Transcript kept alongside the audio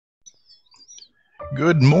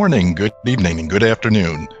Good morning, good evening, and good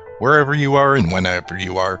afternoon, wherever you are and whenever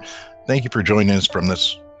you are. Thank you for joining us from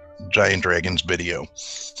this Giant Dragons video.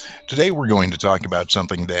 Today we're going to talk about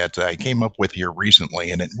something that I came up with here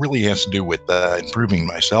recently, and it really has to do with improving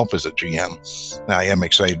myself as a GM. I am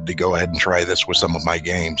excited to go ahead and try this with some of my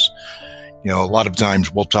games. You know, a lot of times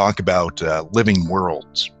we'll talk about living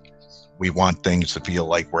worlds. We want things to feel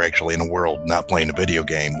like we're actually in a world, not playing a video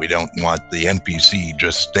game. We don't want the NPC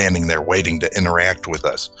just standing there waiting to interact with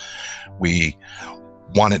us. We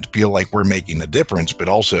want it to feel like we're making a difference, but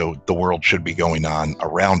also the world should be going on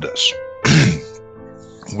around us.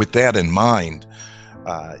 With that in mind,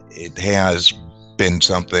 it has been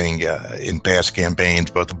something in past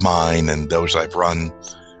campaigns, both of mine and those I've run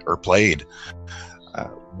or played,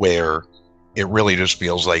 where it really just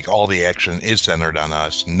feels like all the action is centered on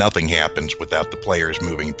us. Nothing happens without the players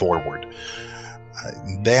moving forward.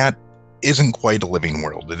 That isn't quite a living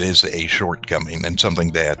world. It is a shortcoming and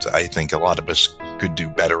something that I think a lot of us could do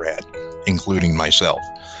better at, including myself.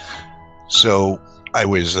 So I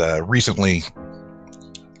was recently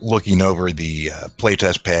looking over the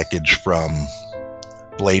playtest package from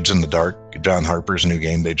Blades in the Dark, John Harper's new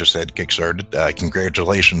game they just had kickstarted.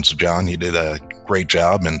 Congratulations, John. You did a great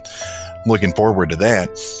job, and looking forward to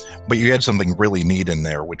that. But you had something really neat in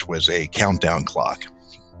there, which was a countdown clock.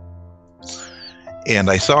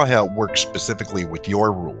 And I saw how it works specifically with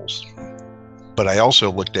your rules. But I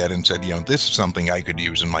also looked at it and said, you know, this is something I could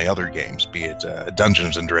use in my other games, be it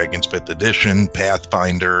Dungeons & Dragons 5th Edition,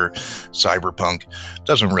 Pathfinder, Cyberpunk.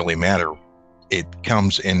 Doesn't really matter. It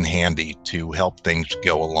comes in handy to help things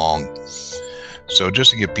go along. So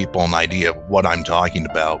just to give people an idea of what I'm talking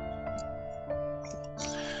about,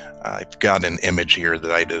 I've got an image here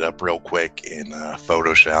that I did up real quick in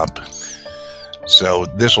Photoshop. So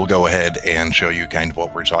this will go ahead and show you kind of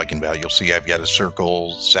what we're talking about. You'll see I've got a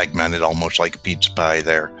circle segmented almost like a pizza pie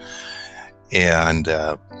there. And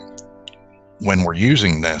when we're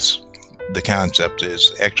using this, the concept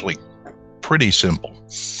is actually pretty simple.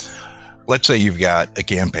 Let's say you've got a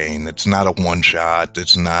campaign that's not a one-shot.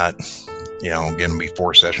 It's not, you know, going to be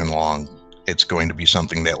 4-session long. It's going to be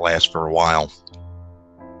something that lasts for a while.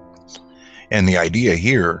 And the idea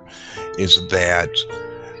here is that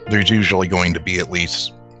there's usually going to be at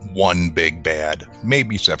least one big bad,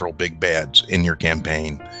 maybe several big bads in your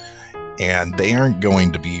campaign. And they aren't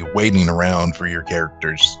going to be waiting around for your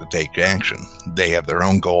characters to take action. They have their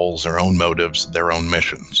own goals, their own motives, their own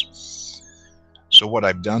missions. So what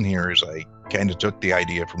I've done here is I kind of took the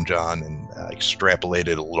idea from John and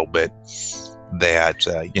extrapolated a little bit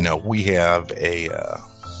that, you know, we have a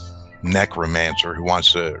necromancer who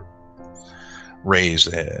wants to raise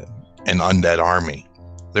an undead army.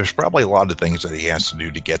 There's probably a lot of things that he has to do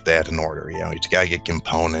to get that in order. You know, he's got to get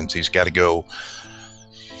components. He's got to go,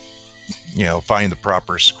 you know, find the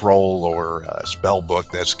proper scroll or spell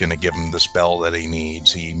book that's going to give him the spell that he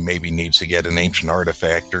needs. He maybe needs to get an ancient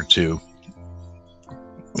artifact or two.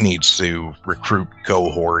 He needs to recruit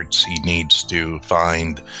cohorts. He needs to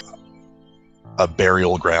find a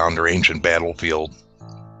burial ground or ancient battlefield.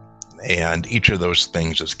 And each of those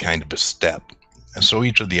things is kind of a step. And so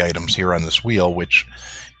each of the items here on this wheel, which,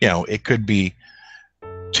 you know, it could be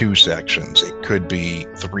 2 sections, it could be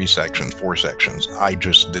 3 sections, 4 sections. I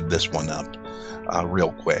just did this one up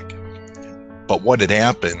real quick. But what had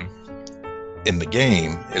happened in the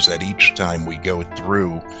game is that each time we go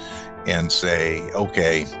through and say,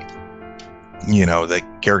 okay, you know, the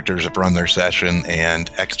characters have run their session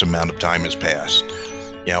and X amount of time has passed.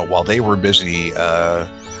 You know, while they were busy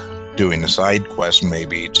doing a side quest,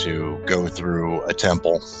 maybe to go through a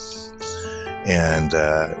temple and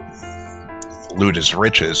loot his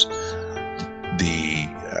riches, the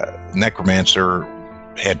necromancer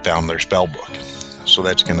had found their spell book. So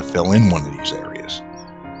that's going to fill in one of these areas.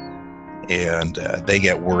 And they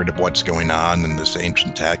get word of what's going on in this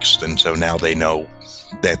ancient text, and so now they know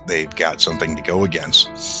that they've got something to go against.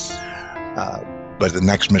 But the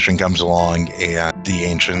next mission comes along, and the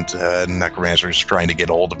ancient necromancer is trying to get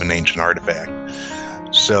hold of an ancient artifact.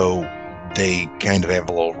 So they kind of have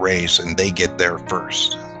a little race, and they get there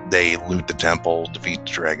first. They loot the temple, defeat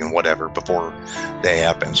the dragon, whatever, before that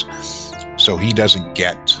happens. So he doesn't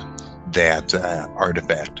get that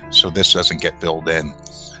artifact. So this doesn't get filled in.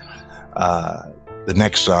 The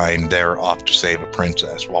next sign, they're off to save a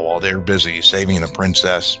princess. Well, while they're busy saving a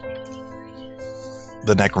princess,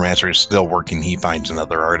 the necromancer is still working. He finds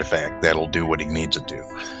another artifact that'll do what he needs it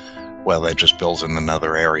to. Well, that just fills in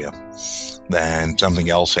another area. Then something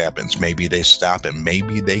else happens. Maybe they stop him.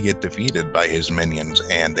 Maybe they get defeated by his minions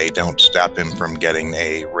and they don't stop him from getting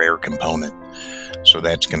a rare component. So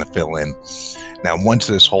that's going to fill in. Now, once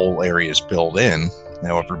this whole area is filled in,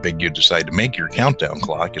 however big you decide to make your countdown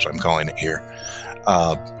clock, as I'm calling it here,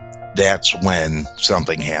 that's when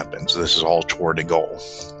something happens. This is all toward a goal.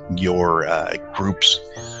 Your group's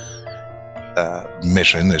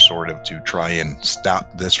mission is sort of to try and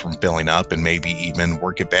stop this from filling up and maybe even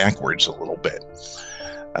work it backwards a little bit.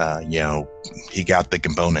 He got the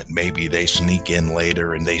component. Maybe they sneak in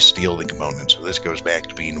later and they steal the component. So this goes back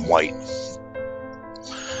to being white.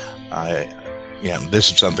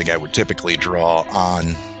 This is something I would typically draw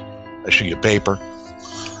on a sheet of paper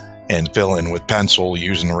and fill in with pencil,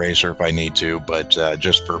 use an eraser if I need to, but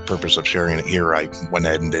just for purpose of sharing it here, I went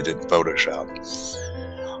ahead and did it in Photoshop.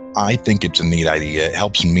 I think it's a neat idea. It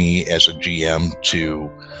helps me as a GM to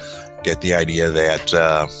get the idea that,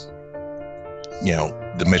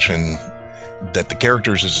 the mission that the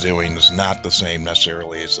characters is doing is not the same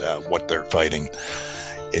necessarily as what they're fighting.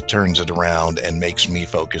 It turns it around and makes me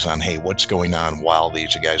focus on, hey, what's going on while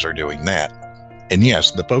these guys are doing that? And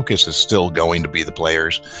yes, the focus is still going to be the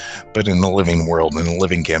players, but in the living world, in a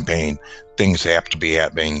living campaign, things have to be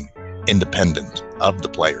happening independent of the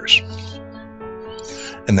players.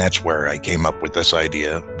 And that's where I came up with this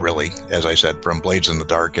idea, really, as I said, from Blades in the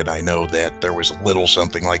Dark. And I know that there was a little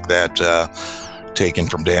something like that taken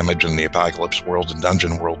from Damage in the Apocalypse World and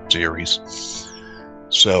Dungeon World series.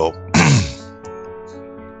 So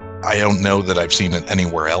I don't know that I've seen it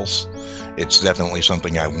anywhere else. It's definitely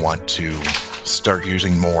something I want to start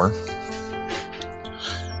using more.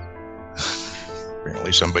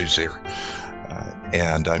 Apparently somebody's here.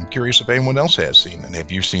 And I'm curious if anyone else has seen it.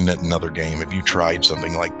 Have you seen it in another game? Have you tried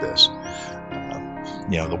something like this?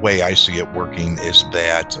 The way I see it working is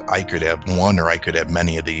that I could have one or I could have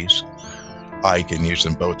many of these. I can use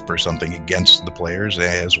them both for something against the players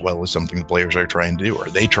as well as something the players are trying to do. Are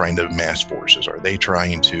they trying to amass forces? Are they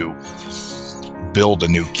trying to build a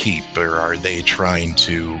new keep? Or are they trying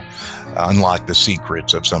to unlock the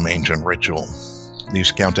secrets of some ancient ritual?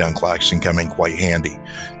 These countdown clocks can come in quite handy.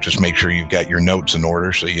 Just make sure you've got your notes in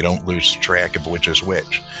order so you don't lose track of which is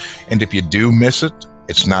which. And if you do miss it,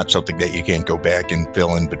 it's not something that you can't go back and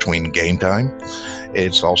fill in between game time.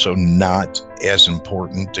 It's also not as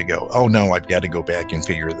important to go, oh no, I've got to go back and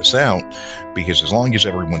figure this out, because as long as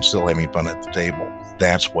everyone's still having fun at the table,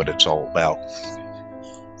 that's what it's all about.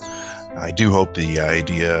 I do hope the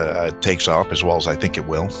idea takes off as well as I think it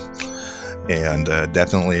will. And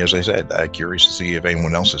definitely, as I said, curious to see if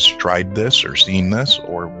anyone else has tried this or seen this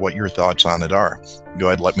or what your thoughts on it are. Go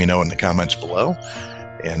ahead and let me know in the comments below.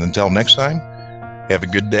 And until next time, have a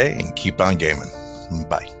good day and keep on gaming.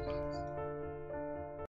 Bye.